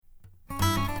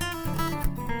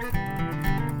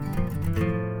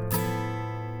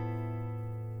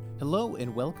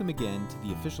and welcome again to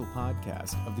the official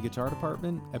podcast of the guitar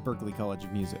department at Berklee College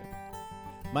of Music.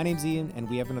 My name's Ian, and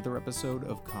we have another episode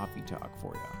of Coffee Talk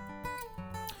for you.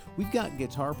 We've got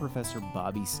guitar professor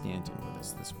Bobby Stanton with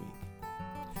us this week.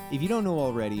 If you don't know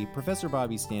already, Professor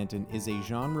Bobby Stanton is a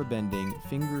genre-bending,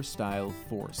 finger-style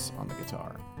force on the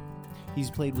guitar. He's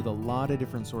played with a lot of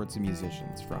different sorts of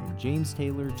musicians, from James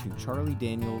Taylor to Charlie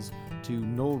Daniels to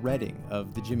Noel Redding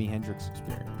of the Jimi Hendrix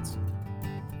Experience.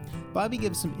 Bobby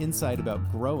gives some insight about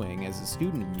growing as a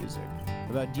student of music,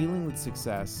 about dealing with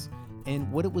success, and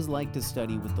what it was like to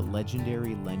study with the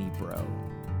legendary Lenny Breau.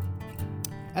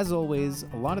 As always,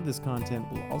 a lot of this content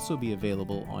will also be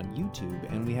available on YouTube,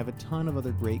 and we have a ton of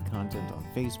other great content on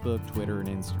Facebook, Twitter, and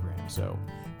Instagram, so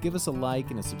give us a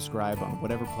like and a subscribe on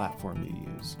whatever platform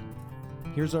you use.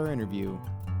 Here's our interview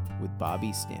with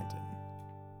Bobby Stanton.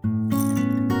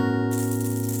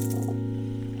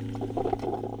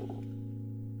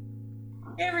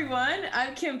 Hey everyone,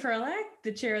 I'm Kim Perlak,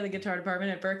 the chair of the guitar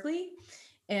department at Berklee,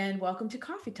 and welcome to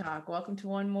Coffee Talk. Welcome to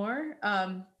one more.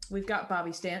 We've got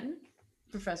Bobby Stanton,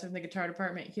 professor in the guitar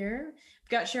department here. We've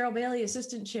got Cheryl Bailey,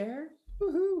 assistant chair.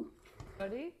 Woohoo!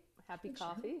 Buddy, happy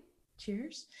coffee.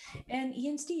 Cheers. And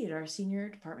Ian Steed, our senior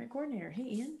department coordinator. Hey,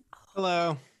 Ian.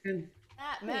 Hello.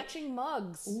 Matching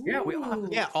mugs. Ooh.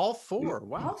 Yeah, all four.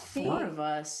 Wow. All four of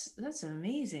us. That's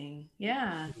amazing.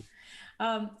 Yeah.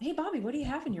 Hey, Bobby, what do you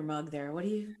have in your mug there? What do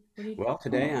you? Well,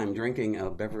 today I'm drinking a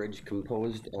beverage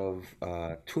composed of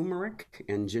turmeric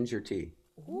and ginger tea.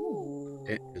 Ooh.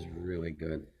 It is really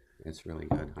good. It's really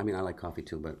good. I mean, I like coffee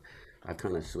too, but I've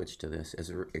kind of switched to this.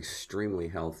 It's extremely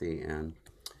healthy and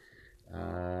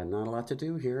not a lot to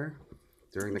do here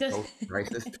during the COVID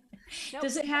crisis.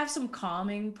 Does it have some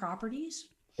calming properties?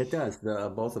 It does,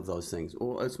 both of those things.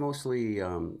 Well, it's mostly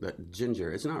the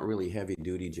ginger. It's not really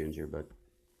heavy-duty ginger, but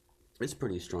it's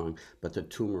pretty strong. But the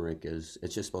turmeric it's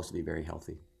just supposed to be very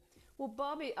healthy. Well,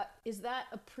 Bobby, is that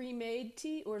a pre-made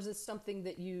tea, or is this something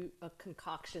that a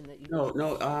concoction that you?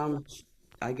 No.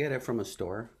 I get it from a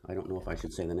store. I don't know if I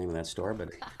should say the name of that store, but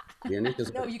the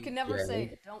initials. No, you can never say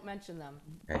it. Don't mention them.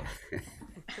 Okay.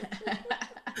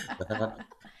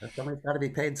 Somebody's got to be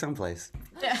paid someplace.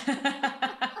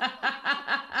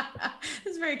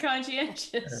 It's very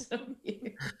conscientious of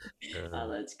you. Oh,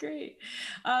 that's great.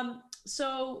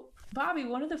 So, Bobby,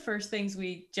 one of the first things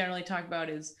we generally talk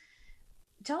about is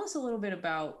tell us a little bit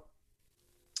about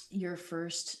your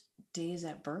first days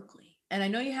at Berklee. And I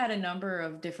know you had a number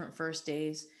of different first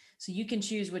days, so you can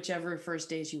choose whichever first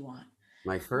days you want.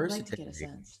 My first I'd like to day, get a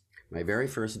sense. My very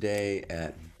first day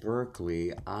at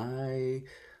Berklee,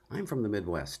 I'm from the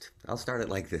Midwest. I'll start it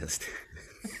like this.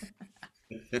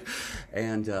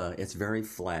 And it's very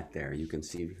flat there. You can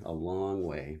see a long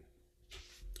way.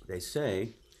 They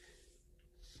say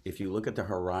if you look at the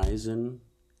horizon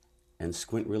and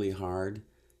squint really hard,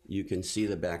 you can see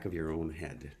the back of your own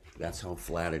head. That's how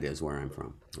flat it is where I'm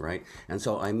from, right? And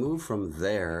so I moved from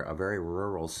there, a very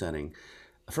rural setting.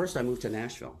 First, I moved to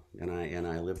Nashville, and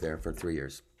I lived there for 3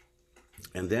 years.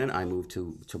 And then I moved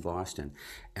to Boston.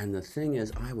 And the thing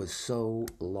is, I was so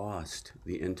lost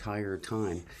the entire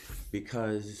time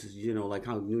because, like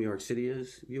how New York City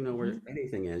is, where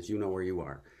anything is, where you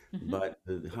are. Mm-hmm. But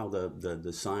how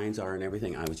the signs are and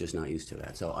everything, I was just not used to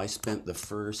that. So I spent the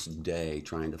first day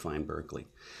trying to find Berklee.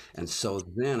 And so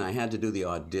then I had to do the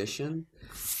audition,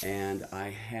 and I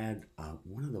had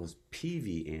one of those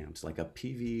PV amps, like a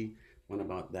PV one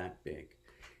about that big.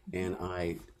 And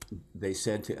they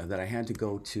said that I had to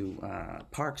go to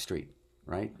Park Street,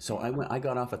 right? So I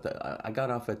got off at the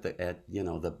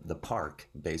park,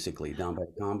 basically down by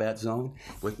the combat zone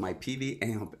with my PV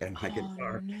amp and my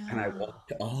guitar, and I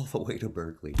walked all the way to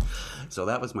Berklee. So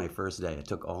that was my first day. It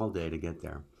took all day to get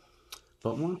there,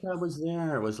 but once I was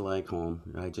there, it was like home.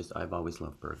 I've always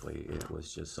loved Berklee. It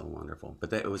was just so wonderful.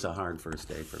 But it was a hard first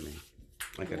day for me.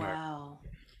 Wow.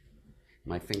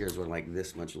 My fingers were like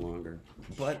this much longer.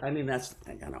 But I mean, that's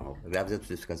just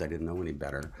because I didn't know any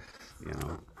better,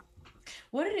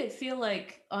 What did it feel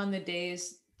like on the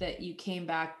days that you came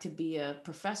back to be a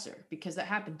professor? Because that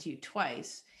happened to you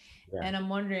twice. Yeah. And I'm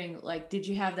wondering, did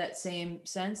you have that same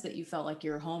sense that you felt like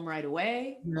you were home right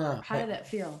away? Yeah. How did that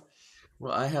feel?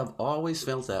 Well, I have always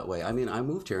felt that way. I mean, I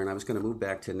moved here and I was going to move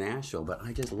back to Nashville, but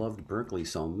I just loved Berklee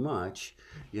so much,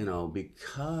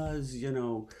 because,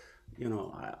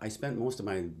 I spent most of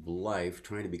my life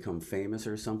trying to become famous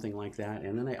or something like that.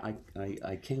 And then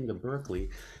I came to Berklee,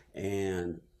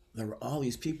 and there were all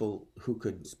these people who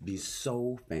could be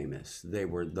so famous. They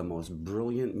were the most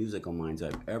brilliant musical minds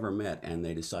I've ever met, and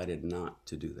they decided not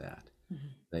to do that.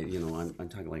 They, I'm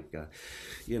talking like,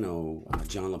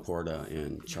 John Laporta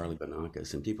and Charlie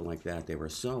Banacus and people like that. They were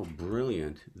so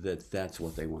brilliant that that's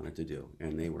what they wanted to do,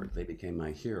 and they became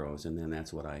my heroes. And then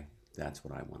that's what I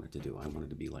wanted to do. I wanted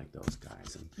to be like those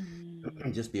guys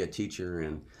and just be a teacher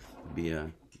and be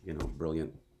a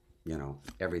brilliant,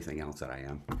 everything else that I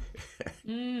am.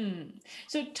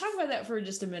 So talk about that for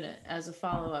just a minute as a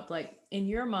follow-up. Like, in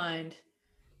your mind,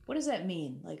 what does that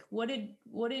mean? Like, what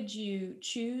did you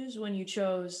choose when you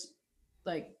chose,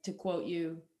 like, to quote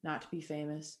you, not to be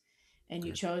famous, and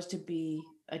you chose to be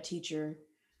a teacher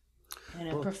and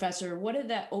a professor? What did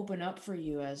that open up for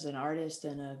you as an artist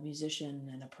and a musician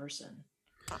and a person?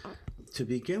 To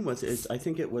begin with, I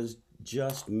think it was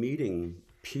just meeting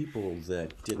people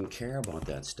that didn't care about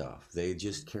that stuff. They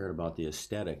just cared about the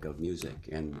aesthetic of music,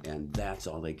 and that's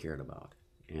all they cared about.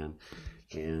 And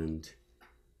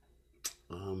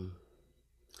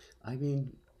I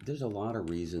mean, there's a lot of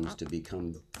reasons to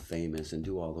become famous and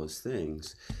do all those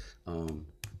things.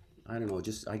 I don't know,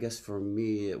 I guess for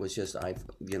me, it was just, I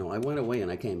went away and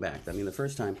I came back. I mean, the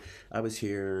first time I was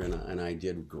here and I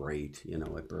did great, at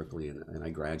Berklee, and I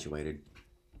graduated,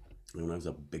 and I was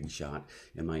a big shot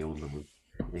in my own mind.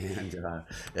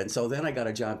 And so then I got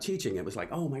a job teaching. It was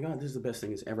like, oh my God, this is the best thing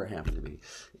that's ever happened to me.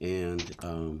 And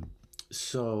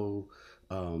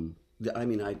I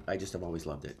mean, I just have always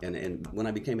loved it. And when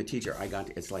I became a teacher,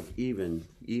 it's like even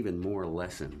more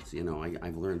lessons.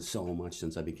 I've learned so much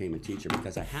since I became a teacher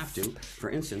because I have to. For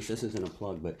instance, this isn't a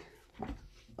plug, but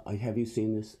have you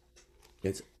seen this?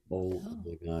 It's, oh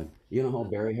my God. You know how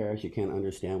Barry Harris, you can't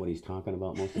understand what he's talking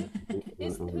about most of the time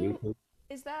on YouTube?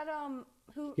 Is that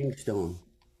who? King Stone.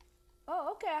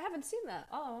 Oh, okay. I haven't seen that.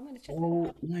 Oh, I'm gonna check that Oh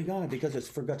out. my God, because it's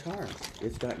for guitar.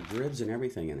 It's got grids and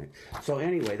everything in it. So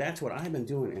anyway, that's what I've been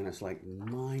doing, and it's like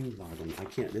mind-boggling. I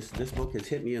can't. This book has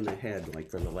hit me in the head like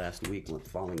for the last week with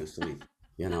falling asleep.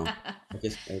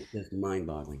 It's just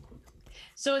mind-boggling.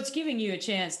 So it's giving you a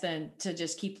chance then to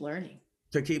just keep learning.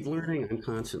 To keep learning, I'm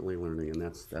constantly learning, and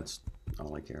that's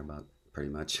all I care about, pretty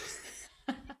much.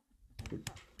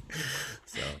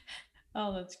 So.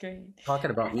 Oh, that's great.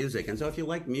 Talking about music, and so if you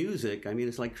like music, I mean,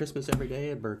 it's like Christmas every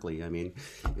day at Berklee. I mean,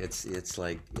 it's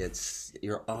like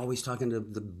you're always talking to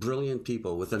the brilliant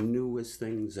people with the newest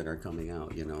things that are coming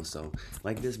out. So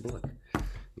like this book.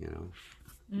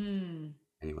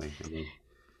 Anyway, I mean.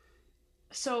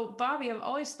 So Bobby, I've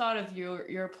always thought of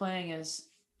your playing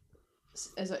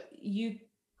you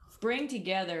bring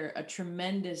together a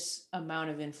tremendous amount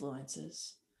of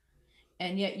influences.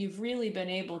 And yet you've really been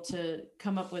able to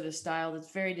come up with a style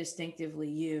that's very distinctively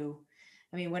you.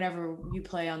 I mean, whenever you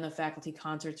play on the faculty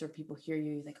concerts or people hear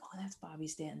you, you're like, oh, that's Bobby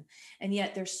Stanton. And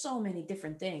yet there's so many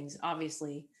different things,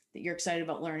 obviously, that you're excited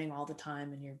about learning all the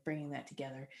time, and you're bringing that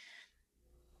together.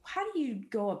 How do you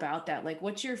go about that? Like,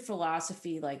 what's your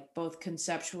philosophy, like both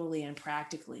conceptually and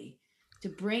practically, to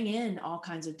bring in all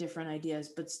kinds of different ideas,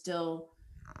 but still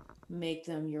make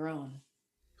them your own?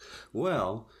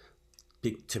 Well,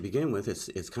 to begin with,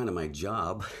 it's kind of my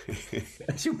job,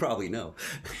 as you probably know,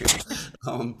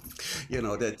 to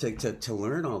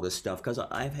learn all this stuff, because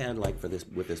I've had, like,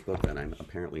 with this book that I'm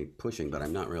apparently pushing, but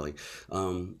I'm not really.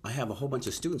 I have a whole bunch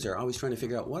of students that are always trying to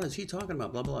figure out, what is he talking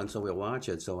about, blah, blah, and so we'll watch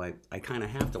it. So I kind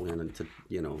of have to learn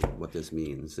what this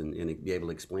means and be able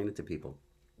to explain it to people.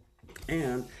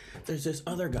 And there's this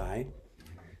other guy.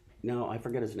 Now I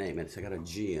forget his name. It's got a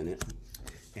G in it.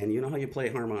 And you know how you play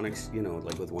harmonics,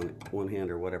 like with one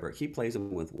hand or whatever. He plays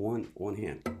them with one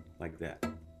hand, like that.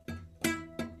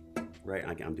 Right?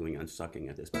 I'm sucking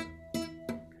at this, but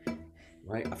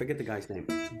right? I forget the guy's name,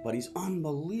 but he's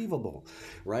unbelievable,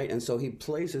 right? And so he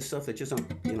plays this stuff that just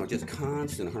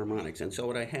constant harmonics. And so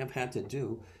what I have had to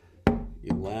do,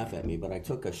 you laugh at me, but I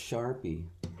took a Sharpie.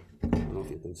 I don't know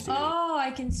if you can see. Oh,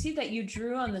 I can see that you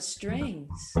drew on the strings.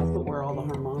 That's where all the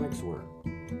harmonics were.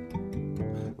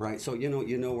 Right, so you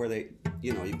know where they,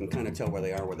 you can kind of tell where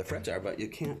they are, where the frets are, but you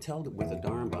can't tell with a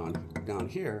darn down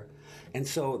here. And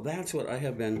so that's what I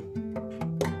have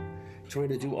been trying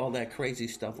to do, all that crazy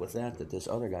stuff with that this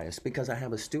other guy is, because I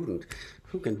have a student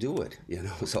who can do it,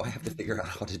 so I have to figure out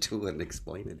how to do it and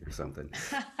explain it or something.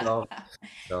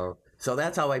 So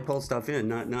that's how I pull stuff in,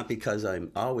 not because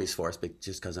I'm always forced, but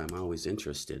just because I'm always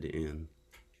interested in,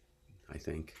 I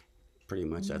think, pretty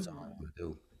much that's all I want to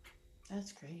do.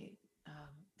 That's great.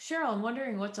 Cheryl, I'm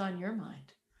wondering what's on your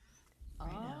mind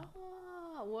right now.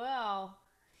 Well,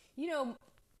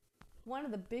 one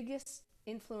of the biggest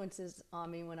influences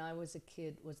on me when I was a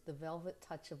kid was the Velvet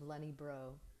Touch of Lenny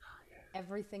Breau.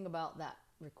 Everything about that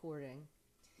recording.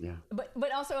 Yeah.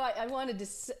 But also I wanted to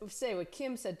say what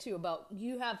Kim said too about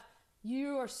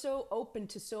you are so open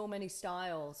to so many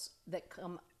styles that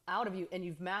come out of you, and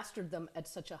you've mastered them at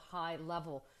such a high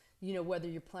level, whether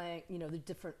you're playing, the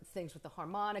different things with the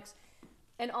harmonics,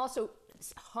 and also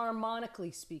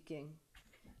harmonically speaking,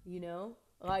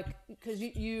 like, because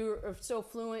you are so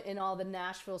fluent in all the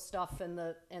Nashville stuff and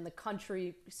the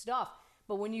country stuff,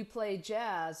 but when you play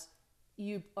jazz,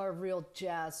 you are a real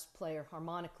jazz player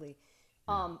harmonically.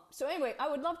 So anyway, I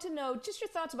would love to know just your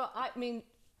thoughts about, I mean,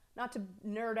 not to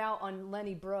nerd out on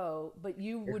Lenny Breau, but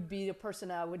you would be the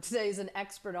person I would say is an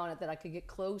expert on it that I could get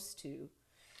close to.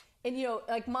 And,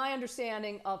 like my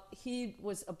understanding of, he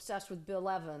was obsessed with Bill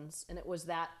Evans, and it was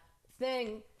that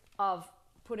thing of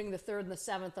putting the third and the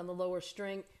seventh on the lower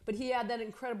string, but he had that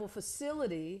incredible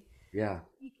facility. Yeah.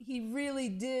 He really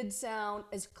did sound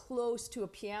as close to a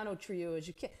piano trio as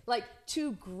you can, like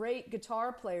two great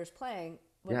guitar players playing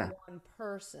with one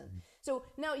person. So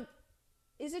now,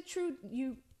 is it true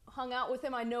you hung out with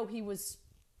him? I know he was,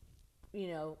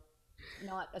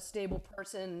 not a stable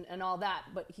person and all that,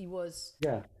 but he was.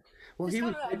 Yeah. Well,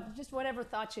 just whatever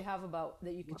thoughts you have about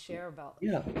that you could share about.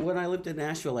 Yeah. When I lived in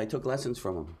Nashville, I took lessons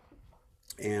from him.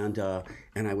 And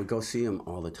I would go see him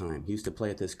all the time. He used to play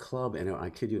at this club, and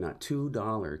I kid you not,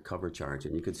 $2 cover charge,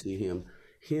 and you could see him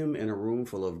in a room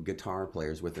full of guitar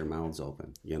players with their mouths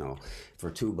open, for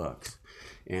 $2.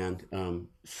 And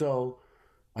so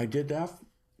I did that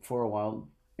for a while,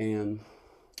 and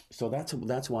so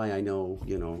that's why I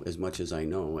know, as much as I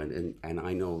know, and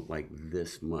I know like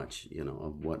this much,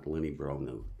 of what Lenny Breau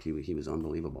knew. He was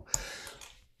unbelievable.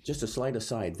 Just a slight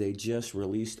aside, they just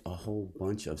released a whole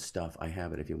bunch of stuff. I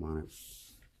have it if you want it.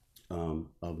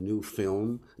 Of new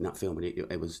film, not film, but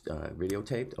it was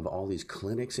videotaped of all these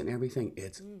clinics and everything.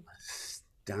 It's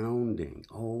astounding.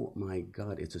 Oh my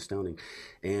God, it's astounding.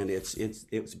 And it's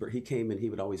he came and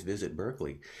he would always visit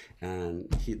Berklee.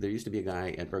 And there used to be a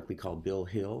guy at Berklee called Bill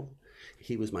Hill.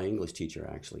 He was my English teacher,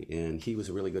 actually, and he was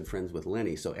really good friends with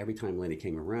Lenny. So every time Lenny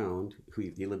came around,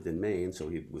 he lived in Maine, so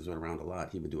he was around a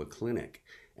lot, he would do a clinic.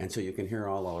 And so you can hear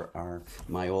all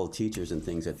my old teachers and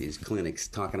things at these clinics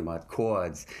talking about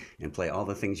chords and play all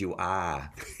the things you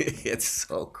It's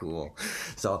so cool.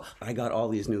 So I got all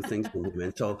these new things from him.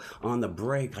 And so on the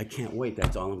break, I can't wait.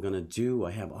 That's all I'm going to do.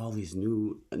 I have all these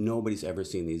nobody's ever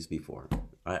seen these before.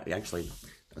 Actually,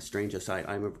 a strange aside,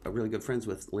 I'm a really good friends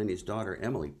with Lenny's daughter,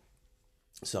 Emily.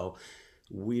 So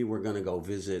we were going to go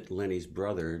visit Lenny's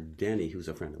brother, Denny, who's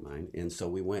a friend of mine. And so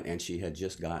we went, and she had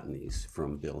just gotten these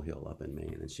from Bill Hill up in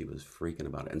Maine, and she was freaking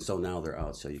about it. And so now they're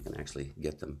out, so you can actually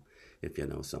get them if you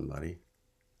know somebody.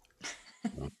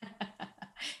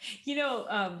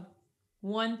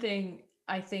 One thing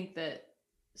I think that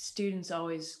students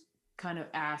always kind of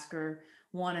ask or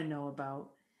want to know about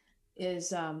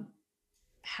is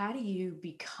how do you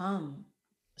become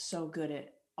so good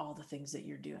at all the things that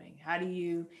you're doing? How do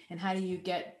you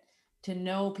get to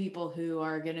know people who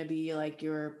are going to be like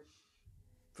your,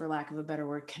 for lack of a better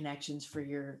word, connections for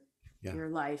your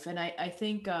life? And I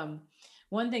think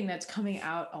one thing that's coming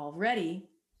out already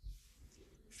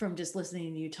from just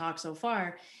listening to you talk so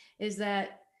far is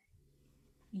that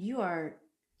you are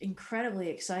incredibly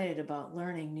excited about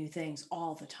learning new things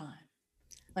all the time.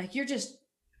 Like you're just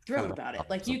thrilled about it.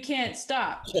 Like you can't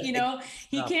stop,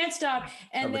 you can't stop.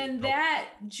 And then that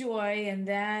joy and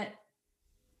that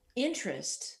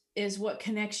interest is what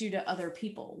connects you to other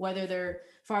people, whether they're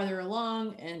farther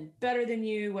along and better than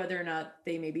you, whether or not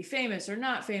they may be famous or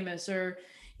not famous, or,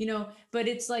 but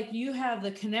it's like you have the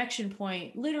connection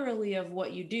point literally of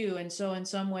what you do. And so in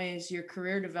some ways your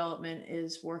career development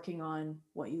is working on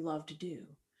what you love to do.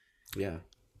 Yeah.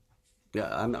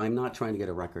 I'm not trying to get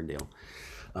a record deal.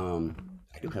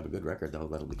 I do have a good record, though,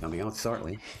 that'll be coming out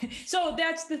shortly. So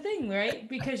that's the thing, right?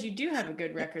 Because you do have a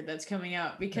good record that's coming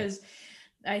out. Because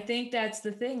I think that's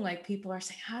the thing. Like people are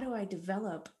saying, how do I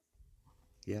develop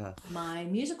my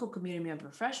musical community, my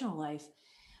professional life?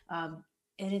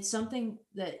 And it's something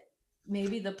that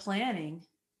maybe the planning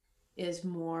is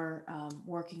more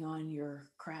working on your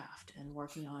craft and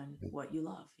working on what you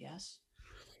love. Yes?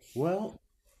 Well,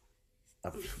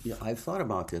 I've thought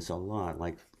about this a lot,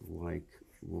 like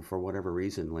for whatever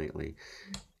reason lately.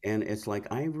 And it's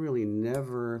like, I really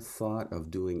never thought of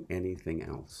doing anything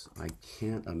else. I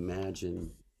can't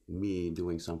imagine me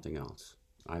doing something else.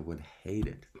 I would hate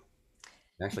it.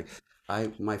 Actually,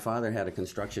 my father had a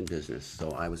construction business, so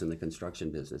I was in the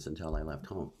construction business until I left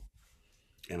home.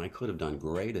 And I could have done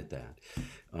great at that,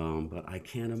 but I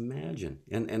can't imagine.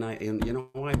 And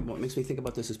what makes me think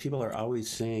about this is people are always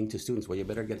saying to students, well, you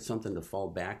better get something to fall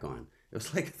back on. It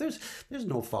was like, there's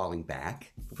no falling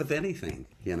back with anything,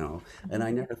 And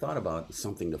I never thought about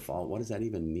something to fall. What does that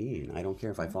even mean? I don't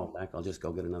care if I fall back. I'll just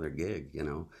go get another gig,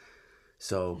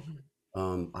 So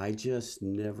I just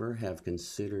never have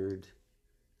considered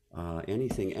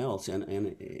anything else,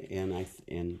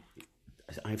 and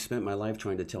I've spent my life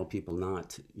trying to tell people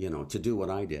not, to do what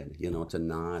I did, to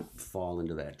not fall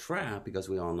into that trap, because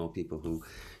we all know people who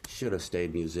should have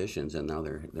stayed musicians and now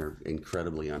they're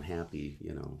incredibly unhappy,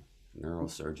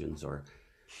 neurosurgeons or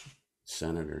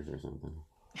senators or something.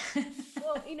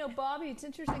 Well, Bobby, it's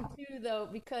interesting too, though,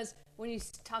 because when you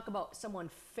talk about someone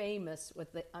famous,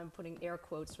 I'm putting air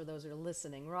quotes for those who are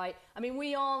listening, right? I mean,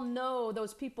 we all know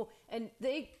those people, and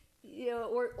they,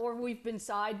 or we've been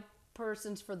side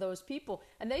persons for those people,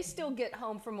 and they still get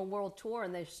home from a world tour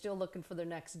and they're still looking for their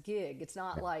next gig. It's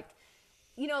not like,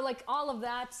 like all of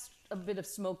that's a bit of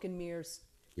smoke and mirrors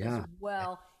as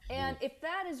well. And if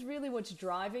that is really what's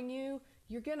driving you,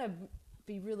 you're gonna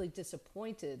be really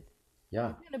disappointed. Yeah.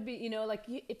 You're gonna be, like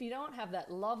if you don't have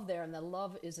that love there, and the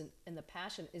love isn't, and the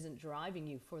passion isn't driving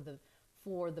you for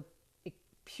the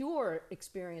pure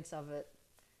experience of it.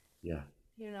 Yeah.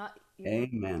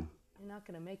 Amen. You're not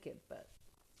gonna make it, but.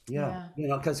 Yeah,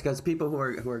 because people who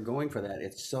are going for that,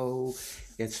 it's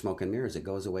smoke and mirrors. It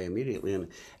goes away immediately, and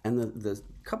the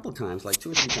couple of times, like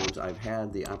 2 or 3 times, I've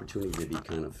had the opportunity to be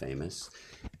kind of famous,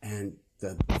 and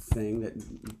the thing that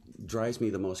drives me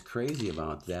the most crazy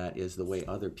about that is the way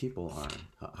other people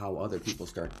are, how other people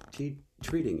start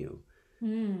treating you.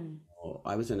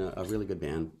 I was in a really good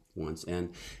band once,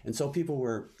 and so people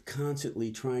were constantly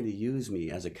trying to use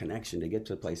me as a connection to get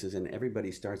to places, and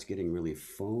everybody starts getting really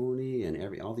phony,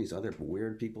 and all these other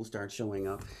weird people start showing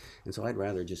up, and so I'd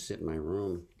rather just sit in my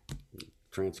room,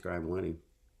 transcribe Lenny.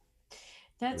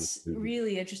 That's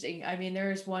really interesting. I mean, there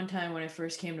was one time when I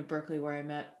first came to Berklee where I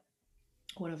met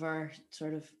one of our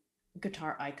sort of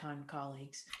guitar icon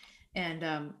colleagues,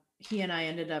 and he and I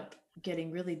ended up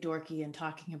getting really dorky and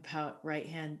talking about right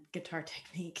hand guitar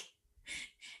technique.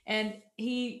 And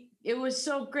it was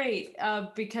so great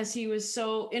because he was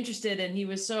so interested, and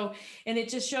and it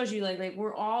just shows you like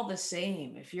we're all the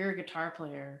same. If you're a guitar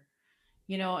player,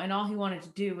 and all he wanted to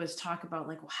do was talk about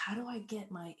like, well, how do I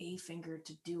get my A finger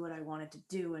to do what I wanted to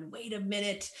do? And wait a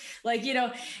minute, like,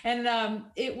 and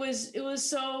it was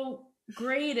so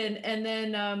great. And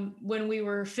then when we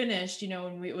were finished,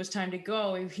 when it was time to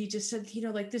go, he just said,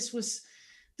 like, this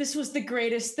was the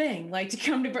greatest thing, like to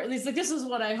come to Berklee. He's like, this is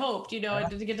what I hoped, to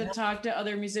get to talk to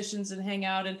other musicians and hang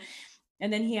out.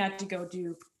 And then he had to go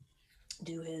do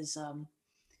his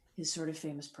sort of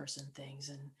famous person things.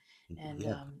 And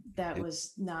that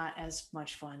was not as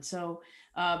much fun. So,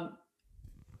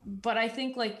 but I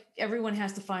think like everyone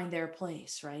has to find their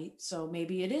place, right? So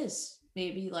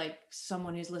maybe like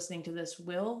someone who's listening to this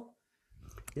will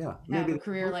have a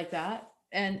career like that.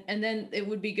 And then it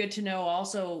would be good to know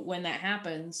also when that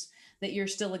happens that you're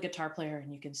still a guitar player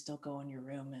and you can still go in your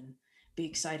room and be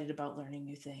excited about learning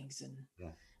new things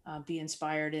and be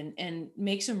inspired and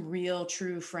make some real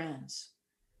true friends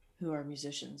who are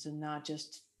musicians and not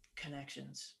just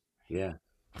connections. Yeah.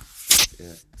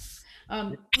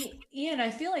 Ian, I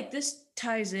feel like this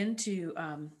ties into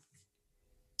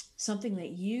something that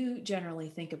you generally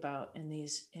think about in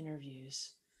these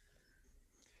interviews.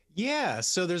 Yeah,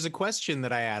 so there's a question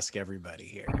that I ask everybody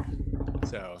here.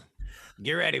 So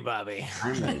get ready, Bobby.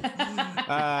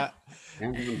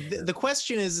 The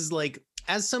question is like,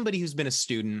 as somebody who's been a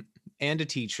student and a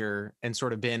teacher and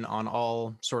sort of been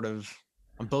on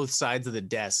both sides of the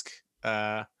desk.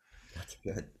 That's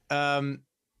good.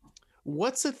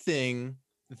 What's a thing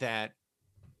that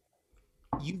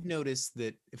you've noticed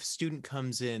that if a student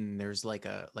comes in, there's like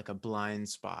a blind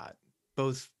spot,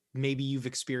 both maybe you've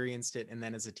experienced it and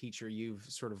then as a teacher you've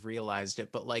sort of realized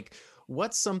it, but like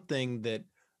what's something that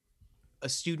a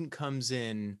student comes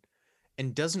in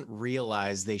and doesn't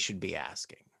realize they should be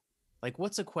asking? Like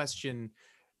what's a question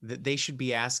that they should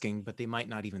be asking but they might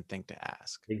not even think to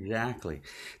ask? Exactly.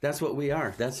 That's what we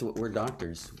are. That's what we're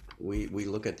doctors. We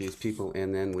look at these people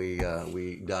and then we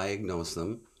diagnose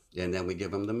them and then we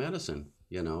give them the medicine,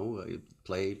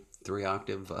 play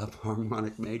 3-octave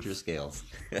harmonic major scales,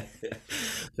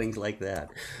 things like that,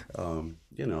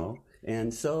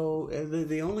 And so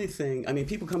the only thing, I mean,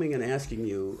 people coming and asking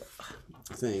you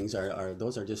things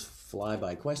those are just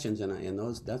flyby questions,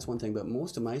 and that's one thing. But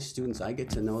most of my students, I get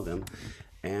to know them,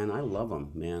 and I love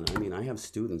them, man. I mean, I have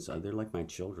students; they're like my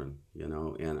children,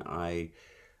 and I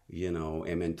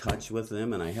am in touch with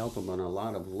them, and I help them on a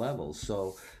lot of levels.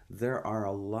 So there are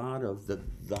a lot of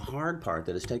the hard part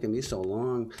that has taken me so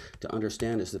long to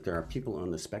understand is that there are people on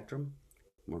the spectrum,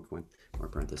 more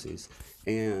parentheses,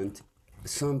 and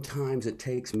sometimes it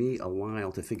takes me a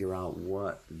while to figure out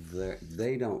what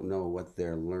they don't know what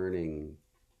they're learning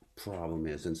problem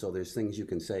is. And so there's things you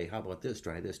can say, how about this,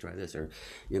 try this, or,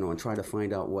 and try to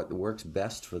find out what works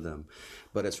best for them.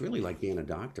 But it's really like being a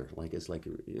doctor. Like, it's like,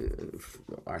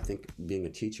 I think being a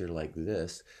teacher like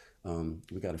this,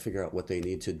 we got to figure out what they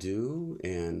need to do.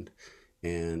 And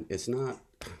it's not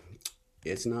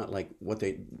like what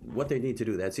they need to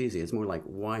do. That's easy. It's more like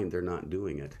why they're not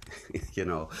doing it.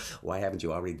 Why haven't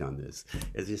you already done this?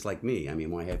 It's just like me. I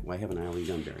mean, why haven't I already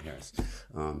done Barry Harris?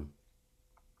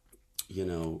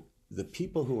 The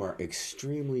people who are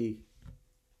extremely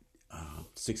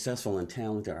successful and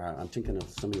talented I'm thinking of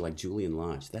somebody like Julian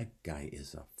Lodge. That guy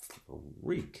is a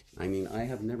freak. I mean, I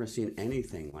have never seen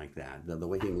anything like that. The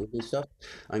way he moves and stuff.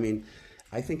 I mean,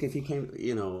 I think if he came,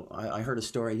 I heard a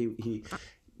story.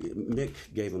 Mick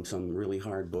gave him some really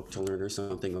hard book to learn or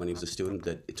something when he was a student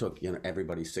that it took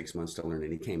everybody 6 months to learn,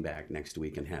 and he came back next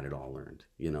week and had it all learned.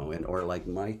 Or like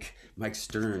Mike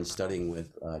Stern studying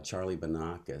with Charlie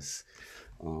Banakis.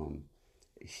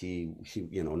 He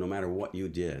no matter what you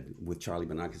did with Charlie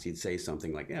Banakis, he'd say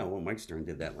something like, yeah, well, Mike Stern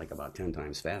did that like about 10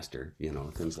 times faster,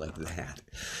 things like that,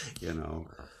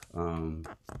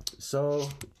 so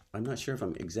I'm not sure if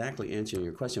I'm exactly answering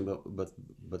your question, but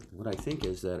what I think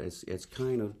is that it's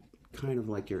kind of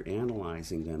like you're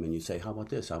analyzing them, and you say, how about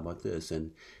this,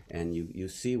 and you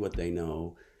see what they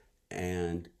know,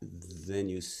 and then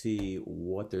you see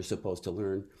what they're supposed to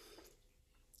learn.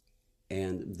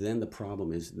 And then the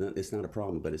problem is, it's not a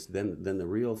problem, but it's then the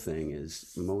real thing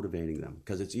is motivating them,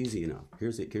 because it's easy enough.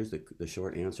 Here's the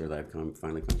short answer that I've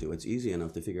finally come to. It's easy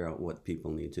enough to figure out what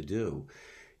people need to do.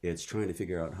 It's trying to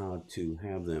figure out how to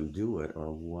have them do it,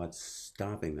 or what's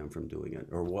stopping them from doing it,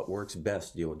 or what works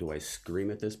best. Do I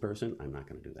scream at this person? I'm not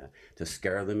going to do that. To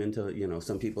scare them into,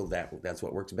 some people that's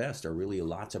what works best, or really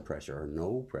lots of pressure or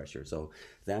no pressure. So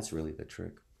that's really the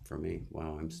trick for me.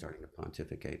 Wow, I'm starting to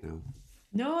pontificate now.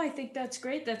 No, I think that's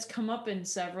great. That's come up in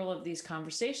several of these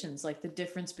conversations, like the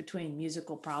difference between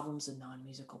musical problems and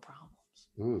non-musical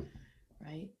problems.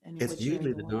 Right? It's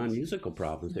usually the non-musical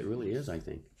problems. It really is, I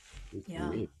think.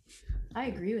 Yeah, I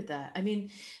agree with that. I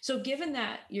mean, so given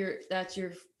that that's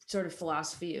your sort of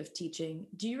philosophy of teaching,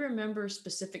 do you remember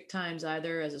specific times,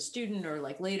 either as a student or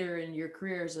like later in your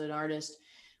career as an artist,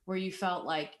 where you felt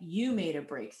like you made a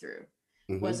breakthrough?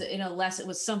 Mm-hmm. Was it in a lesson?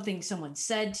 Was something someone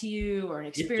said to you, or an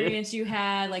experience you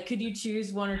had? Like, could you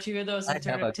choose one or two of those and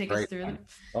sort of take us through them?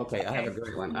 Okay, I have a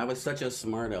great one. I was such a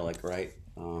smart aleck, right?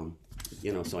 So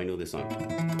I knew this song.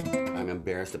 I'm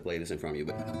embarrassed to play this in front of you,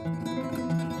 but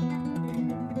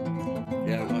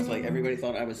yeah, it was like everybody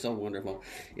thought I was so wonderful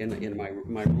in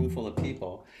my room full of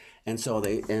people. And so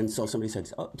somebody said,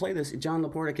 oh, play this. John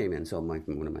Laporta came in, so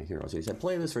one of my heroes. And he said,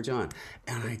 play this for John.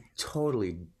 And I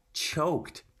totally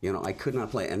choked. I could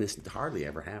not play, and this hardly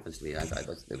ever happens to me. I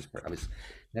was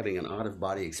having an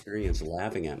out-of-body experience,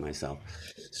 laughing at myself.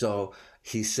 So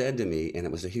he said to me, and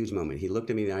it was a huge moment, he looked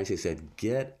at me in the eyes, he said,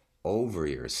 get over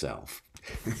yourself.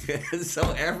 So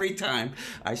every time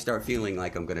I start feeling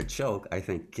like I'm going to choke, I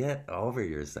think, get over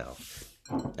yourself.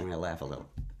 And I laugh a little.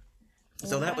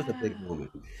 So that was a big moment.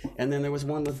 And then there was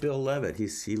one with Bill Levitt.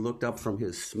 He looked up from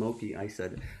his smoky, I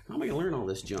said, how am I going to learn all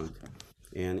this junk?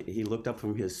 And he looked up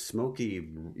from his smoky,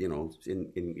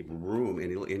 in room, and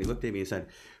he looked at me and said,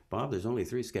 Bob, there's only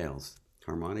 3 scales.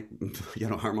 Melodic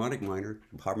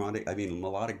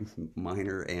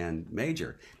minor, and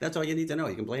major. That's all you need to know.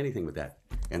 You can play anything with that.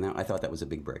 And I thought that was a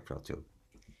big breakthrough too.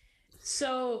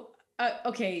 So,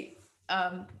 okay.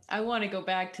 I want to go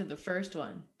back to the first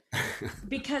one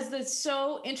because that's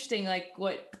so interesting. Like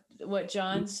what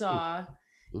John saw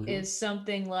is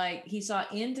something like he saw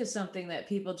into something that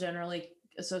people generally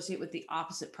associate with the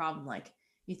opposite problem. Like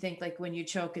you think like when you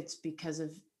choke, it's because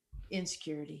of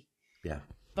insecurity. Yeah.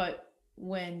 But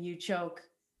when you choke,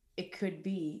 it could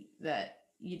be that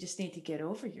you just need to get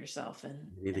over yourself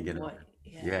and you need to get over.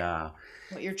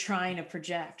 What you're trying to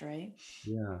project, right?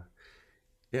 Yeah.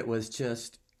 It was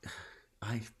just,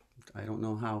 I don't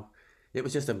know how, it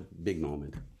was just a big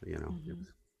moment, Mm-hmm.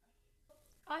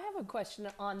 I have a question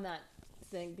on that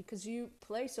thing because you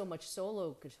play so much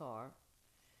solo guitar.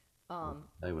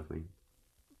 Play with me.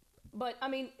 But I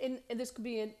mean, and this could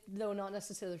be, though not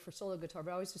necessarily for solo guitar,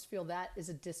 but I always just feel that is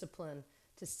a discipline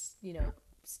to,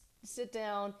 sit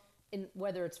down, and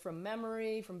whether it's from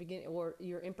memory, from beginning, or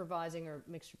you're improvising or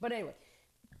mixture. But anyway,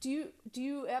 do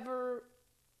you ever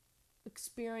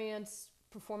experience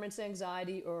performance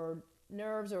anxiety or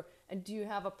nerves, and do you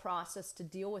have a process to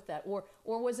deal with that, or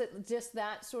was it just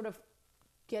that sort of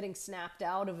getting snapped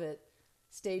out of it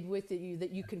stayed with you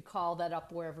that you can call that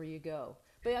up wherever you go?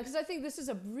 But yeah, because I think this is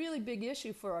a really big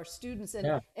issue for our students,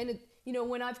 and it,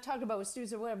 when I've talked about with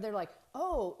students or whatever, they're like,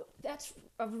 "Oh, that's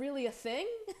really a thing."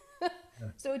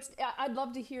 So I'd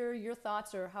love to hear your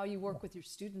thoughts or how you work with your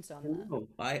students on that. Oh,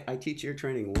 I teach ear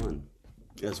training 1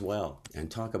 as well, and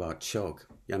talk about choke.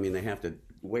 I mean, they have to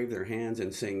wave their hands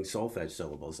and sing solfege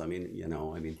syllables. I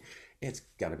mean, it's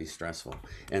got to be stressful.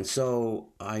 And so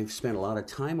I've spent a lot of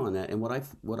time on that. And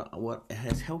what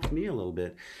has helped me a little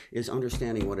bit is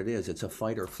understanding what it is. It's a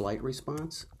fight or flight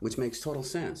response, which makes total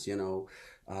sense, and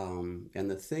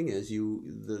the thing is,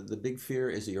 the big fear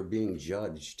is that you're being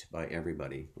judged by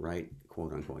everybody, right?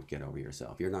 Quote unquote, get over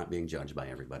yourself. You're not being judged by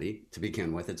everybody to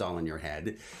begin with. It's all in your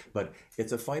head. But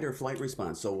it's a fight or flight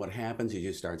response. So what happens is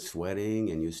you start sweating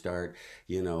and you start,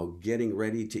 getting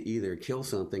ready to either kill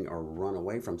something or run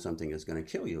away from something that's going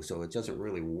to kill you. So it doesn't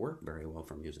really work very well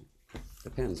for music.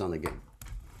 Depends on the game.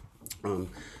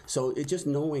 So it just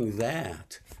knowing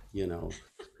that,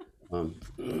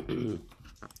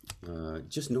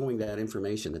 just knowing that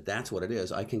information, that's what it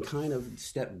is, I can kind of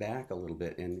step back a little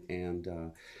bit and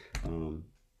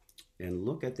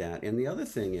look at that. And the other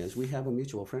thing is, we have a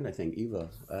mutual friend, I think, Eva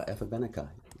Benica.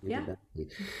 Yeah.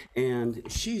 And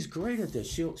she's great at this.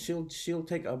 She'll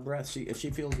take a breath. If she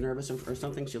feels nervous or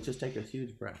something, she'll just take a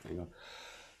huge breath and go,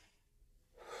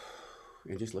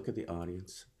 and just look at the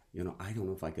audience. I don't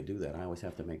know if I could do that. I always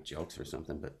have to make jokes or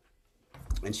something,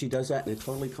 and she does that, and it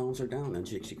totally calms her down, and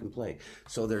she can play.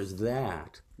 So there's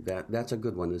that's a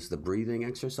good one, is the breathing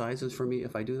exercises for me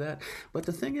if I do that. But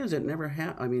the thing is, it never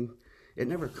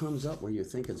comes up where you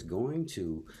think it's going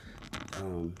to.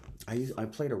 I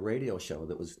played a radio show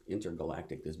that was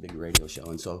intergalactic, this big radio show,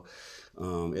 and so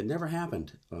it never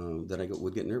happened that I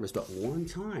would get nervous. But one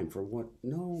time, for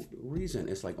no reason,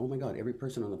 it's like, oh my God, every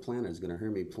person on the planet is going to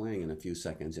hear me playing in a few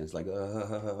seconds, and it's like,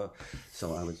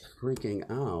 so I was freaking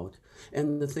out.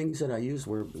 And the things that I used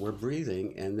were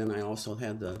breathing, and then I also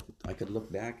had I could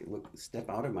look back, step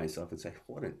out of myself, and say,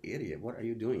 what an idiot! What are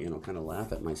you doing? Kind of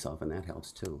laugh at myself, and that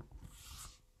helps too.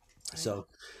 So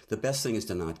the best thing is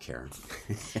to not care.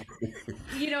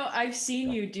 I've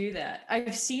seen you do that.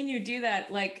 I've seen you do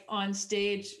that, like on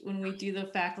stage when we do the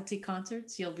faculty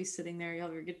concerts. You'll be sitting there, you'll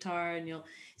have your guitar, and you'll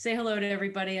say hello to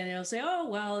everybody, and you'll say, oh,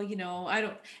 well, I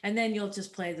don't, and then you'll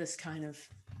just play this kind of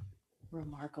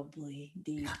remarkably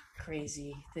deep,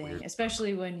 crazy thing,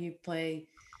 especially when you play,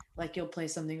 like you'll play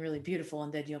something really beautiful,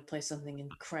 and then you'll play something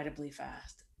incredibly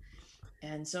fast.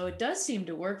 And so it does seem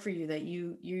to work for you that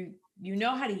you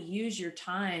know how to use your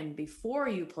time before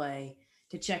you play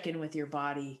to check in with your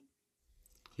body,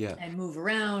 and move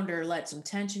around or let some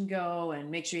tension go and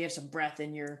make sure you have some breath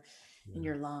in your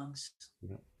lungs.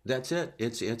 Yeah. That's it.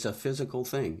 It's a physical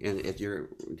thing, and if you're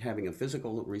having a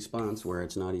physical response where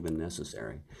it's not even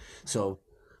necessary, so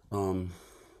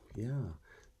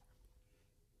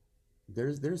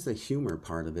there's the humor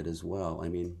part of it as well. I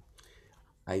mean,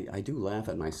 I do laugh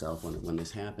at myself when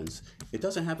this happens. It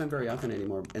doesn't happen very often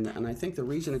anymore, and I think the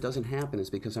reason it doesn't happen is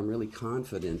because I'm really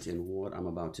confident in what I'm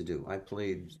about to do. I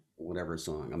played whatever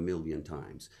song 1 million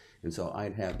times, and so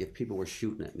if people were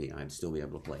shooting at me, I'd still be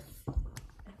able to play.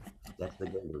 That's the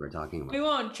game we were talking about. We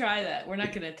won't try that. We're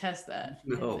not going to test that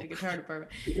in the guitar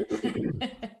department.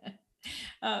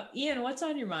 Ian, what's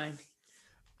on your mind?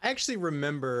 I actually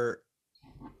remember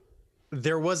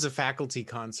there was a faculty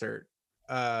concert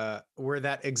where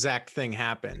that exact thing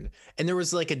happened, and there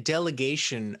was like a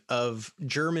delegation of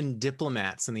German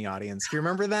diplomats in the audience. Do you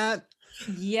remember that?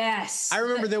 Yes, I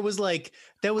remember that was like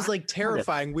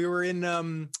terrifying. We were in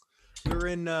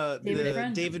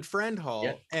David Friend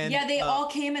Hall, and they all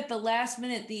came at the last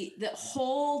minute. The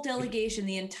whole delegation,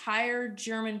 the entire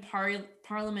German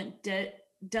parliament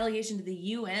delegation to the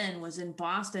UN was in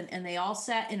Boston, and they all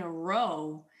sat in a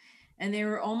row, and they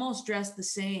were almost dressed the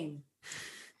same.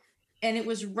 And it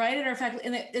was right at our faculty,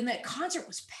 and that concert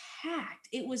was packed.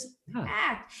 It was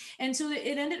packed. And so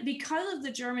it ended, because of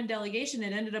the German delegation,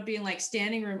 it ended up being like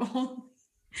standing room only.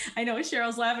 I know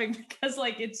Cheryl's laughing because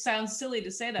like it sounds silly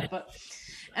to say that, but,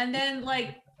 and then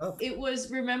like it was,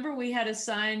 remember we had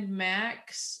assigned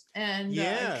Max and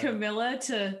Camilla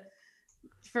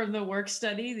from the work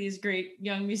study. These great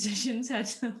young musicians had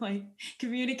to like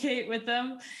communicate with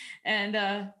them. And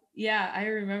I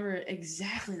remember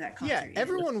exactly that concert. Yeah,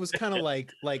 everyone was kind of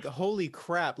like, holy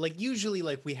crap. Like usually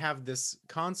like we have this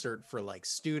concert for like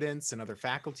students and other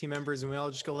faculty members, and we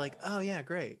all just go like, oh yeah,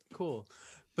 great, cool.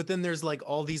 But then there's like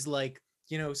all these like,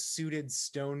 suited,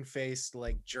 stone-faced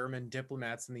like German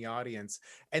diplomats in the audience.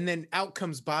 And then out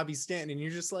comes Bobby Stanton, and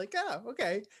you're just like, oh,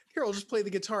 okay, here, I'll just play the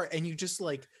guitar. And you just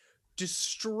like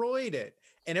destroyed it.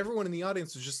 And everyone in the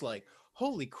audience was just like,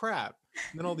 holy crap.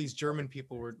 And then all these German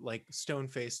people were like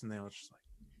stone-faced, and they all just like,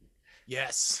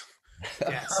 yes,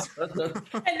 Yes. And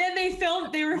then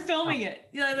they were filming it.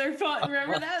 Yeah,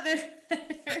 remember that?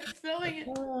 They're filming it.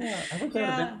 I wish I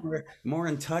had been more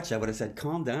in touch. I would have said,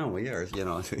 calm down, we are, you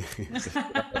know.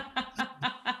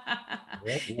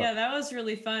 Yeah, that was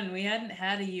really fun. We hadn't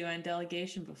had a UN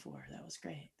delegation before. That was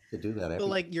great. To do that. But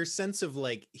like your sense of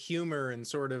like humor and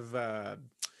sort of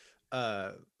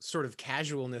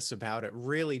casualness about it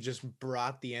really just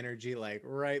brought the energy like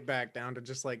right back down to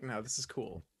just like, no, this is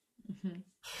cool. Mm-hmm.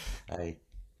 I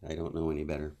don't know any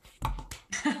better.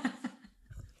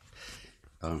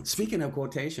 Speaking of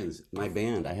quotations, my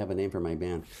band, I have a name for my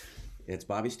band. It's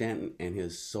Bobby Stanton and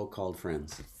his so-called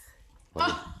friends.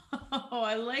 Oh,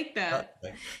 I like that.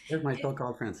 Here's my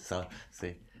so-called friends. So,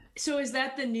 see. So is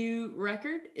that the new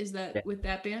record? Is that with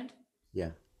that band?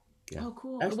 Yeah. Yeah. Oh,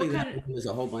 cool. Actually, there's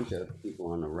a whole bunch of people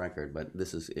on the record, but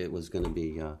it was going to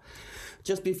be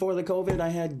just before the COVID. I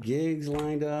had gigs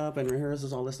lined up and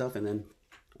rehearsals, all this stuff, and then,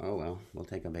 oh well, we'll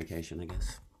take a vacation, I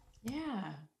guess.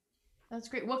 Yeah, that's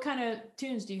great. What kind of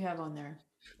tunes do you have on there?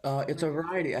 It's a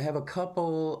variety. I have a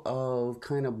couple of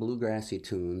kind of bluegrassy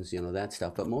tunes, that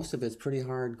stuff, but most of it's pretty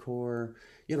hardcore,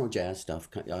 jazz stuff.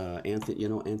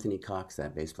 Anthony Cox,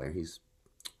 that bass player, he's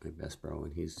my best bro,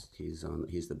 and he's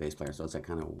the bass player, so it's that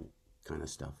kind of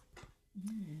stuff.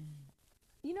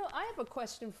 I have a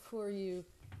question for you.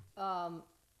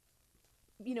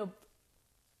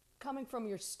 Coming from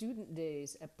your student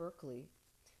days at Berklee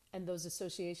and those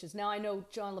associations. Now I know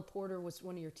John LaPorta was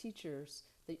one of your teachers,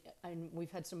 and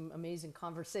we've had some amazing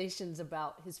conversations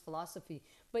about his philosophy.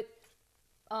 But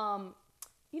some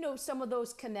of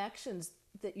those connections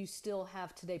that you still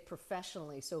have today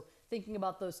professionally. So thinking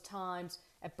about those times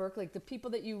at Berklee, the people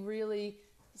that you really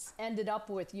ended up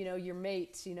with, your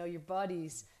mates, your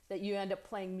buddies, that you end up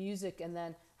playing music, and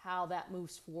then how that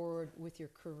moves forward with your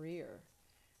career.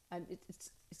 And it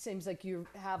seems like you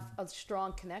have a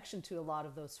strong connection to a lot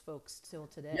of those folks still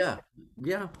today.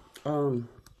 Yeah.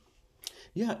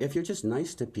 Yeah, if you're just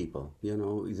nice to people,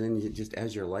 then just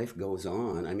as your life goes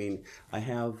on. I mean, I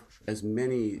have as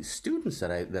many students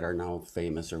that are now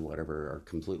famous or whatever, are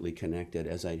completely connected,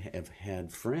 as I have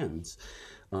had friends.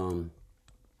 One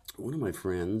of my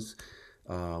friends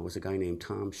was a guy named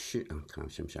Tom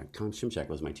Shimshak. Tom Shimshak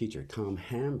was my teacher. Tom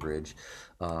Hambridge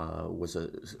was a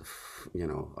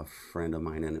friend of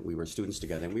mine, and we were students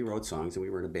together, and we wrote songs, and we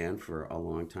were in a band for a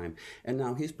long time. And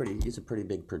now he's a pretty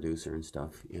big producer and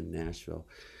stuff in Nashville.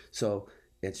 So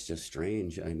it's just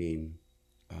strange. I mean,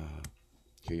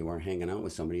 here you are hanging out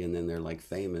with somebody, and then they're like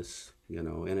famous,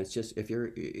 and it's just,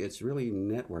 it's really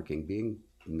networking. Being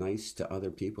nice to other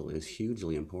people is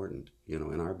hugely important,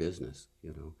 in our business,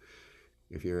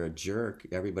 If you're a jerk,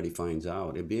 everybody finds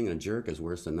out. And being a jerk is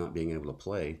worse than not being able to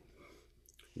play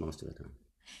most of the time.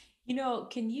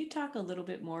 Can you talk a little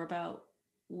bit more about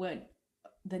what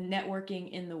the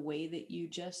networking in the way that you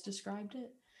just described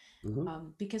it? Mm-hmm.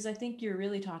 Because I think you're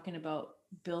really talking about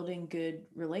building good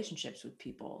relationships with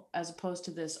people, as opposed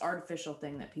to this artificial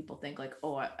thing that people think like,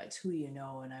 oh, it's who you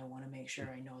know, and I want to make sure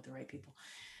I know the right people.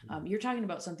 You're talking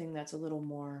about something that's a little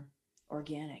more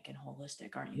organic and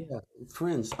holistic, aren't you? Yeah,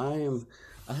 friends. I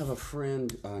have a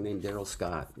friend named Daryl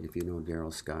Scott. If you know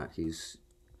Daryl Scott,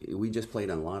 we just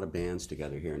played on a lot of bands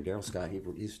together here. And Daryl Scott,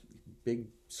 he's a big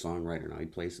songwriter now.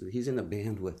 He's in a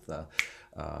band with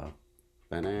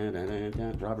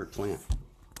Robert Plant,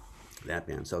 that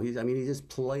band. So he just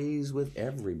plays with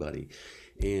everybody,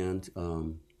 and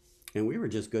we were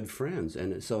just good friends.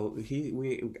 And so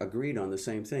we agreed on the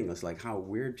same thing. It's like how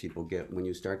weird people get when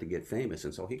you start to get famous.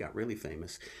 And so he got really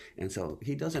famous. And so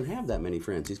he doesn't have that many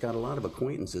friends. He's got a lot of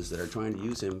acquaintances that are trying to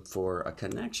use him for a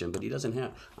connection, but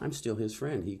I'm still his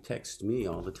friend. He texts me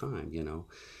all the time,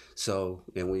 So,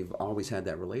 and we've always had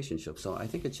that relationship. So I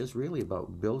think it's just really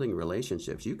about building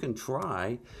relationships. You can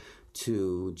try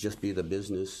to just be the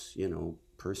business,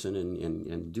 person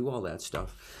and do all that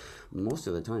stuff. Most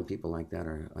of the time, people like that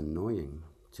are annoying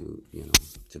to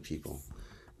people,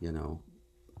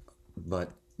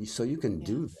 But so you can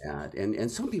do that,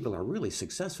 and some people are really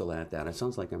successful at that. It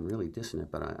sounds like I'm really dissing it,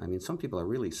 but I mean, some people are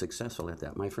really successful at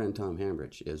that. My friend Tom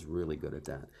Hambridge is really good at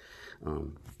that,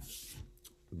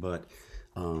 but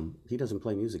he doesn't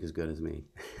play music as good as me.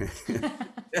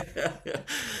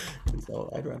 So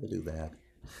I'd rather do that.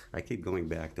 I keep going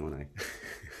back, don't I?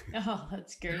 Oh,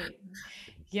 that's great.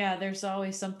 Yeah, there's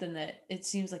always something it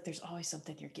seems like there's always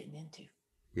something you're getting into.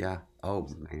 Yeah. Oh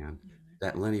man,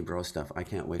 that Lenny Bro stuff. I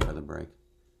can't wait for the break.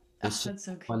 It's that's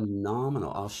so great.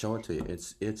 Phenomenal. I'll show it to you.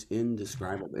 It's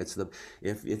indescribable. It's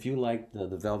if you like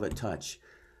the Velvet Touch,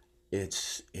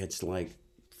 it's like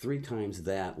 3 times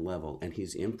that level, and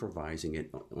he's improvising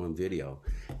it on video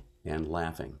and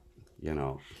laughing.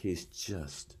 He's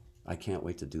just I can't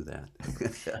wait to do that.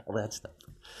 All that stuff.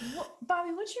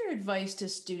 Bobby, what's your advice to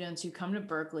students who come to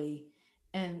Berklee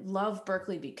and love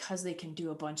Berklee because they can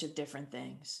do a bunch of different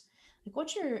things? Like,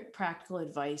 what's your practical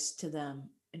advice to them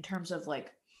in terms of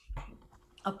like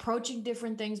approaching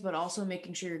different things, but also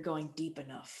making sure you're going deep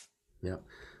enough? Yeah.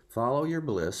 Follow your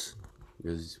bliss,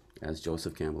 as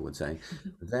Joseph Campbell would say.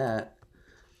 That,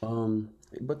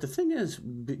 but the thing is,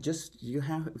 just you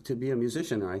have to be a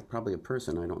musician, or probably a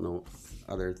person. I don't know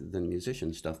other than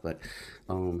musician stuff, but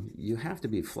you have to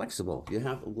be flexible.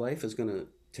 Life is gonna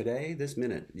today, this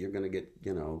minute, you're gonna get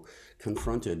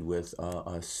confronted with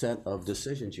a set of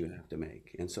decisions you have to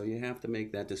make, and so you have to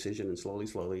make that decision, and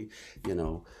slowly,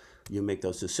 you make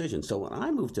those decisions. So when I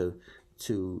moved to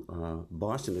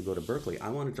Boston to go to Berklee, I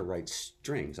wanted to write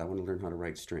strings. I wanted to learn how to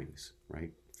write strings,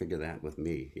 right? Figure that with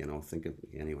me, think of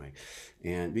anyway.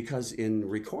 And because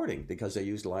they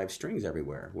used live strings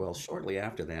everywhere. Well, shortly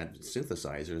after that,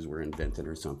 synthesizers were invented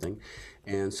or something.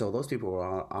 And so those people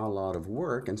were all out of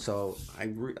work. And so I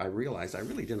realized I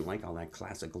really didn't like all that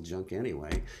classical junk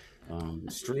anyway.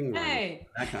 String Hey.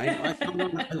 I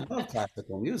love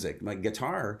classical music, like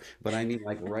guitar, but I mean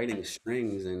like writing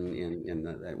strings and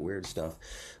that weird stuff.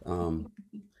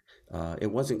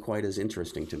 It wasn't quite as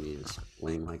interesting to me as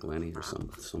playing like Lenny or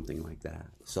something like that.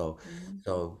 So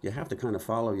you have to kind of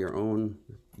follow your own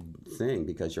thing,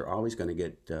 because you're always going to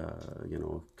get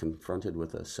confronted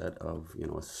with a set of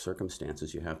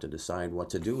circumstances you have to decide what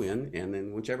to do in, and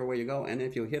then whichever way you go, and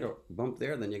if you hit a bump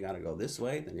there, then you got to go this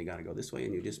way, then you got to go this way,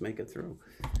 and you just make it through.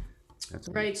 That's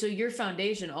right. So your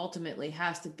foundation ultimately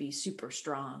has to be super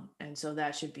strong, and so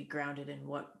that should be grounded in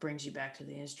what brings you back to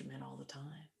the instrument all the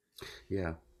time.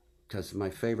 Yeah. Because my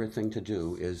favorite thing to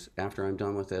do is, after I'm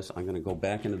done with this, I'm going to go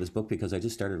back into this book, because I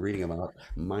just started reading about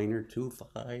minor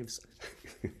 2/5s.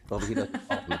 Well, he doesn't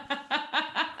call them.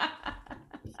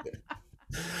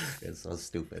 It's so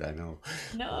stupid, I know.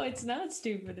 No, it's not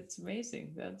stupid. It's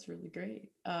amazing. That's really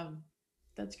great.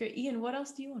 That's great. Ian, what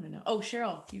else do you want to know? Oh,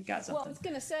 Cheryl, you've got something. Well, I was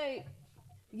going to say,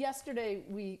 yesterday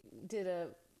we did a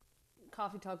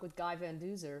coffee talk with Guy Van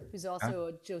Duzer, who's also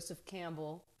a Joseph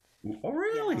Campbell. Oh,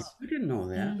 really? Yes. I didn't know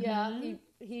that. Yeah,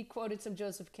 he quoted some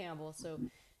Joseph Campbell. So,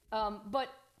 but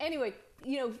anyway,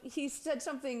 he said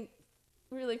something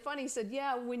really funny. He said,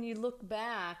 yeah, when you look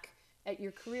back at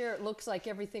your career, it looks like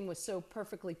everything was so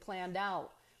perfectly planned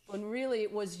out, when really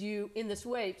it was you, in this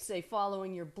way, say,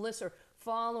 following your bliss or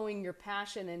following your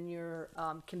passion and your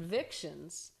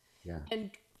convictions. Yeah.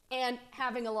 And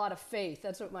having a lot of faith.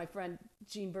 That's what my friend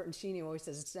Jean Bertoncini always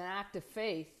says. It's an act of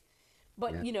faith.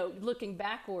 But, looking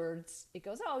backwards, it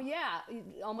goes, oh, yeah,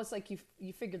 almost like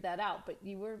you figured that out, but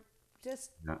you were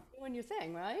just doing your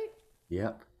thing, right?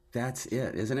 Yep. That's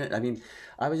it, isn't it? I mean,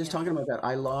 I was just talking about that.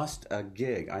 I lost a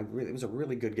gig. It was a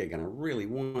really good gig, and I really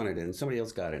wanted it, and somebody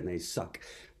else got it, and they suck.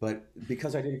 But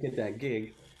because I didn't get that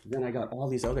gig, then I got all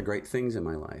these other great things in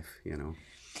my life,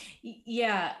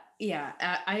 Yeah,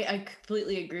 I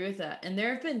completely agree with that. And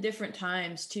there have been different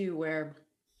times, too, where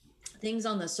things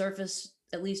on the surface,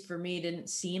 at least for me, didn't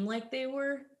seem like they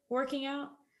were working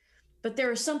out. But there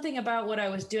was something about what I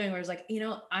was doing where I was like,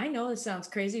 I know this sounds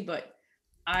crazy, but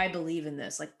I believe in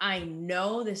this. Like, I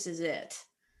know this is it.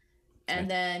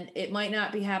 And then it might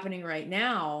not be happening right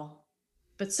now,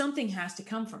 but something has to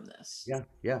come from this.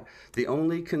 Yeah. The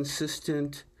only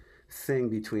consistent thing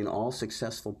between all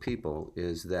successful people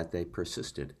is that they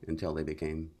persisted until they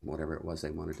became whatever it was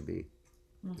they wanted to be,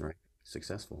 right?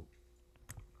 Successful.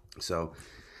 So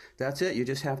that's it. You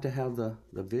just have to have the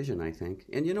vision, I think.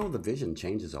 And the vision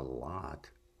changes a lot.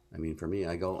 I mean, for me,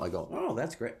 I go, oh,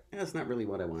 that's great. That's not really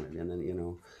what I wanted. And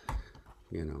then,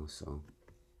 so.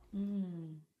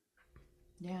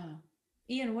 Yeah.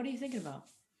 Ian, what are you thinking about?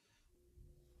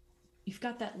 You've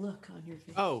got that look on your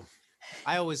face. Oh,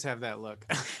 I always have that look.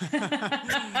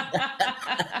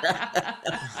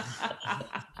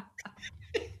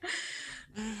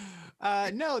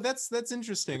 No, that's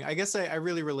interesting. I guess I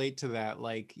really relate to that,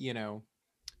 like,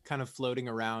 kind of floating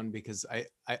around, because I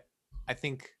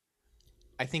think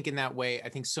in that way, I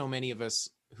think so many of us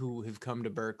who have come to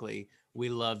Berklee, we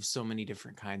love so many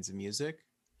different kinds of music.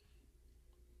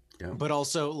 Yeah. But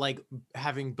also like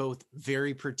having both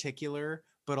very particular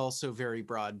but also very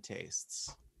broad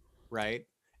tastes, right?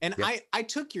 And yeah. I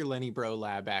took your Lenny Bro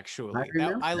Lab, actually.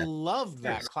 I loved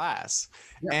that class.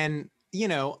 Yeah. And,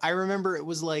 I remember it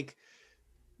was like,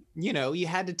 you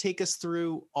had to take us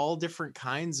through all different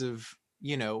kinds of,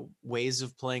 ways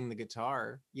of playing the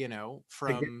guitar,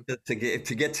 from to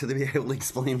get to be able to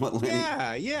explain what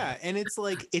Lenny. Yeah. And it's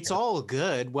like, it's all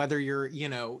good, whether you're,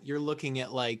 you're looking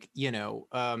at like,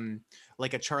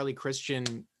 like a Charlie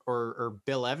Christian or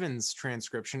Bill Evans'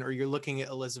 transcription, or you're looking at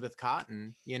Elizabeth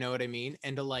Cotten, you know what I mean?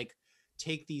 And to like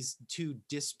take these two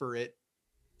disparate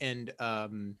and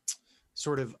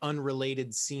sort of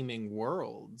unrelated seeming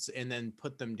worlds and then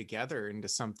put them together into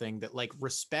something that like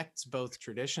respects both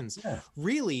traditions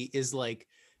really is like,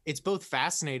 it's both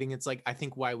fascinating. It's like, I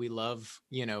think why we love,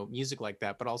 you know, music like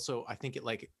that, but also I think it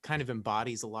like kind of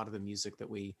embodies a lot of the music that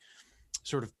we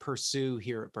sort of pursue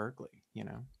here at Berklee, you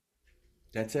know?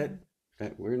 That's it.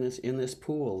 We're in this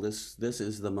pool. This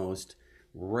is the most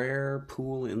rare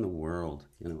pool in the world.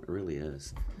 You know, it really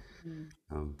is.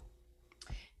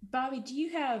 Bobby, do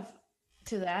you have,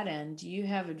 to that end, do you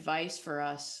have advice for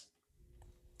us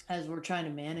as we're trying to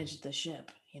manage the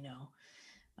ship, you know?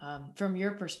 From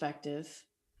your perspective,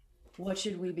 what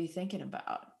should we be thinking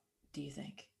about, do you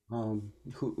think?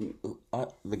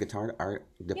 The guitar art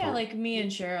Yeah, department? like me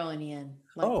and Cheryl and Ian,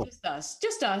 like Oh,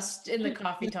 just us in the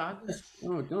coffee talk.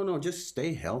 no, no, no, just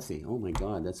stay healthy. Oh my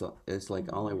God, it's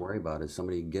like all I worry about is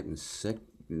somebody getting sick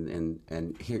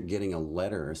and here getting a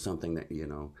letter or something that, you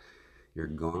know, you're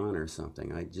gone or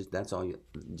something. That's all you,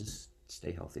 just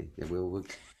stay healthy. Yeah, we'll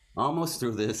almost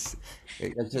through this.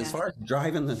 As Yeah. far as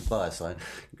driving the bus,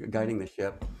 guiding the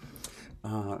ship,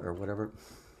 or whatever.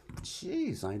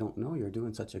 Jeez, I don't know. You're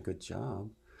doing such a good job.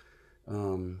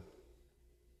 Um,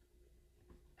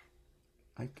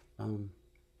 I, um,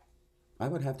 I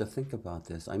would have to think about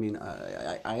this. I mean,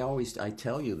 I always I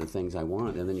tell you the things I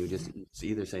want, and then you just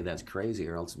either say that's crazy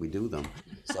or else we do them.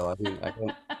 So I mean, I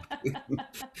don't.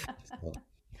 So,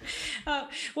 Uh,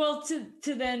 well,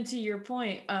 to your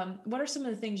point, what are some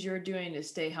of the things you're doing to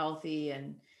stay healthy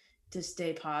and to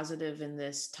stay positive in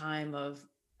this time of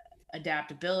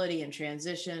adaptability and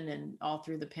transition and all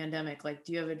through the pandemic? Like,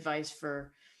 do you have advice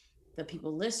for the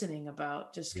people listening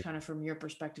about just kind of from your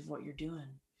perspective what you're doing?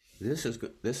 this is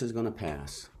going to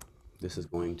pass. This is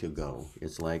going to go.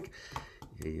 It's like,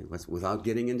 without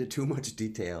getting into too much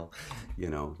detail, you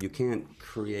know, you can't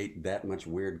create that much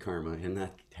weird karma and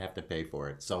not have to pay for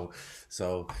it. So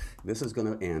this is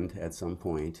going to end at some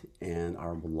point, and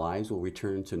our lives will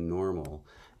return to normal.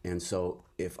 And so,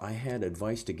 if I had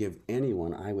advice to give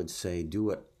anyone, I would say do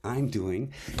what I'm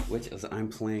doing, which is I'm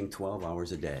playing 12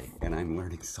 hours a day, and I'm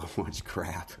learning so much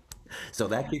crap. So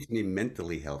that keeps me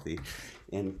mentally healthy,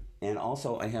 and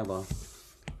also I have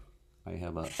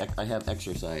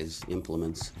exercise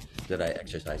implements that I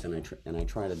exercise, and I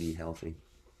try to be healthy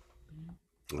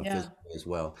Yeah. physically as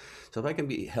well. So if I can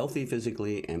be healthy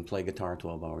physically and play guitar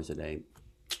 12 hours a day,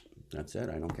 that's it.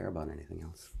 I don't care about anything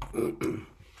else.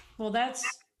 Well, that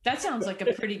sounds like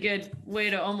a pretty good way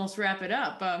to almost wrap it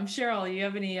up. Cheryl, you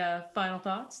have any final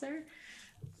thoughts there?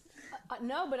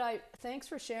 No, but thanks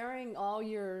for sharing all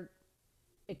your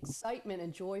excitement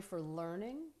and joy for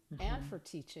learning and for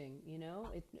teaching. You know,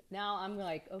 now I'm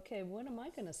like, okay, what am I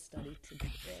going to study today?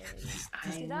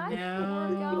 I Did I know.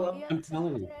 work out yet I'm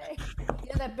telling you. today?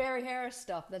 Yeah, that Barry Harris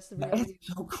stuff. That's the real deal. It's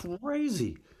so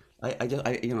crazy. I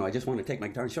just want to take my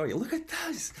guitar and show you. Look at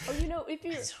this. Oh, you know, if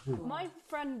you, cool. my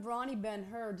friend Ronnie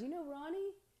Ben-Hur, do you know Ronnie?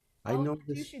 I I'll know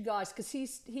introduce this. you guys because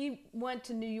he went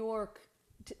to New York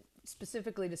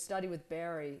specifically to study with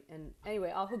Barry. And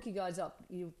anyway, I'll hook you guys up.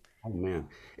 Oh man,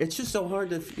 it's just so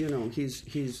hard to, you know,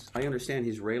 I understand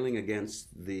he's railing against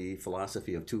the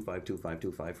philosophy of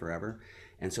 2-5-2-5-2-5 forever,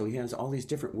 and so he has all these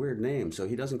different weird names. So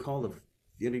he doesn't call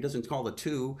he doesn't call the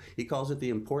two. He calls it the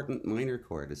important minor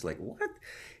chord. It's like what?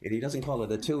 And he doesn't call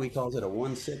it a two. He calls it a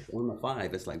 1-6 on the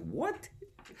 5. It's like what?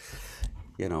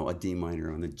 You know, a D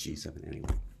minor on the G7 anyway.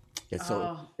 It's so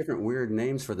Oh, different weird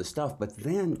names for the stuff, but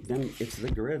then it's the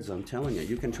grids. I'm telling you,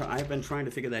 you can try. I've been trying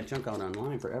to figure that junk out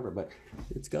online forever, but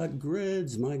it's got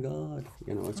grids. My God,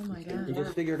 you know, it's oh my you God.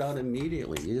 just figure it out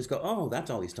immediately. You just go, oh, that's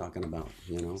all he's talking about.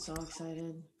 You know, So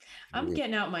excited. I'm Yeah.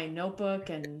 getting out my notebook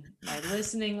and my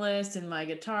listening list and my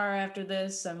guitar after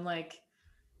this. I'm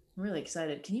really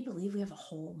excited. Can you believe we have a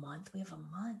whole month? We have a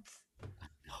month.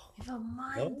 We have a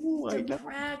month Oh, I to know.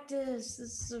 practice.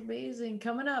 This is amazing.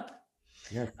 Coming up.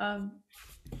 Yeah, Um,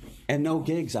 and no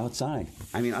gigs outside.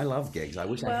 I mean, I love gigs. I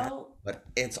wish I had, well, but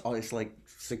it's like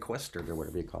sequestered or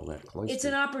whatever you call that. it's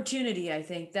Cloistered. an opportunity, I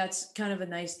think. That's kind of a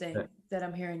nice thing that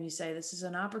I'm hearing you say. This is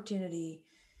an opportunity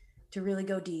to really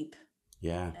go deep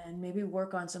Yeah, and maybe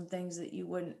work on some things that you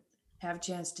wouldn't have a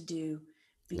chance to do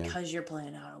yeah, because you're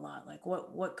playing out a lot. Like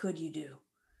what could you do?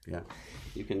 yeah.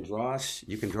 You can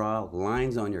draw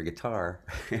lines on your guitar.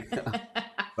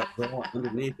 But draw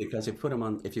underneath because you put them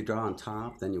on. If you draw on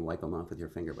top, then you wipe them off with your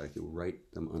finger. But if you write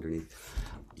them underneath,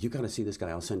 you got to see this guy.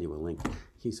 I'll send you a link.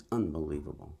 He's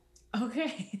unbelievable.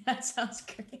 Okay, that sounds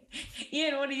great.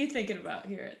 Ian, what are you thinking about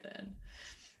here at the end?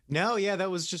 No, yeah,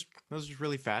 that was just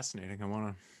really fascinating.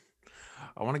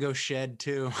 I want to go shed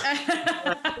too.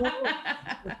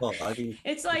 Well, I mean,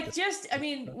 It's like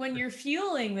when you're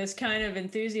fueling this kind of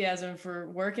enthusiasm for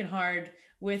working hard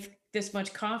with this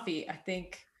much coffee, I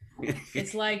think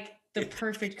it's like the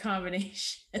perfect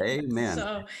combination. Amen.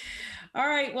 So, all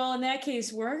right. Well, in that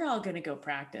case, we're all going to go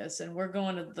practice, and we're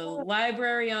going to the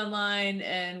library online,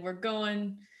 and we're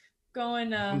going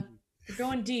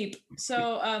deep.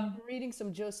 So, I'm reading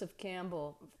some Joseph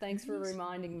Campbell. Thanks for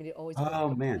reminding me to always.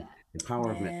 Oh man, the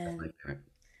power of Man. midnight. Right.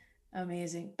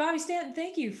 Amazing. Bobby Stanton,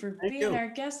 thank you for being you. our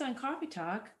guest on Coffee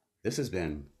Talk. This has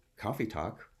been Coffee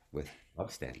Talk with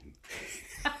Bob Stanton.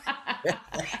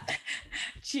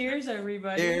 Cheers,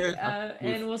 everybody. Cheers.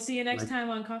 And we'll see you next time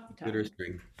on Coffee Talk.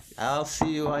 I'll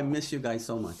see you. I miss you guys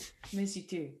so much. Miss you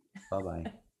too. Bye-bye.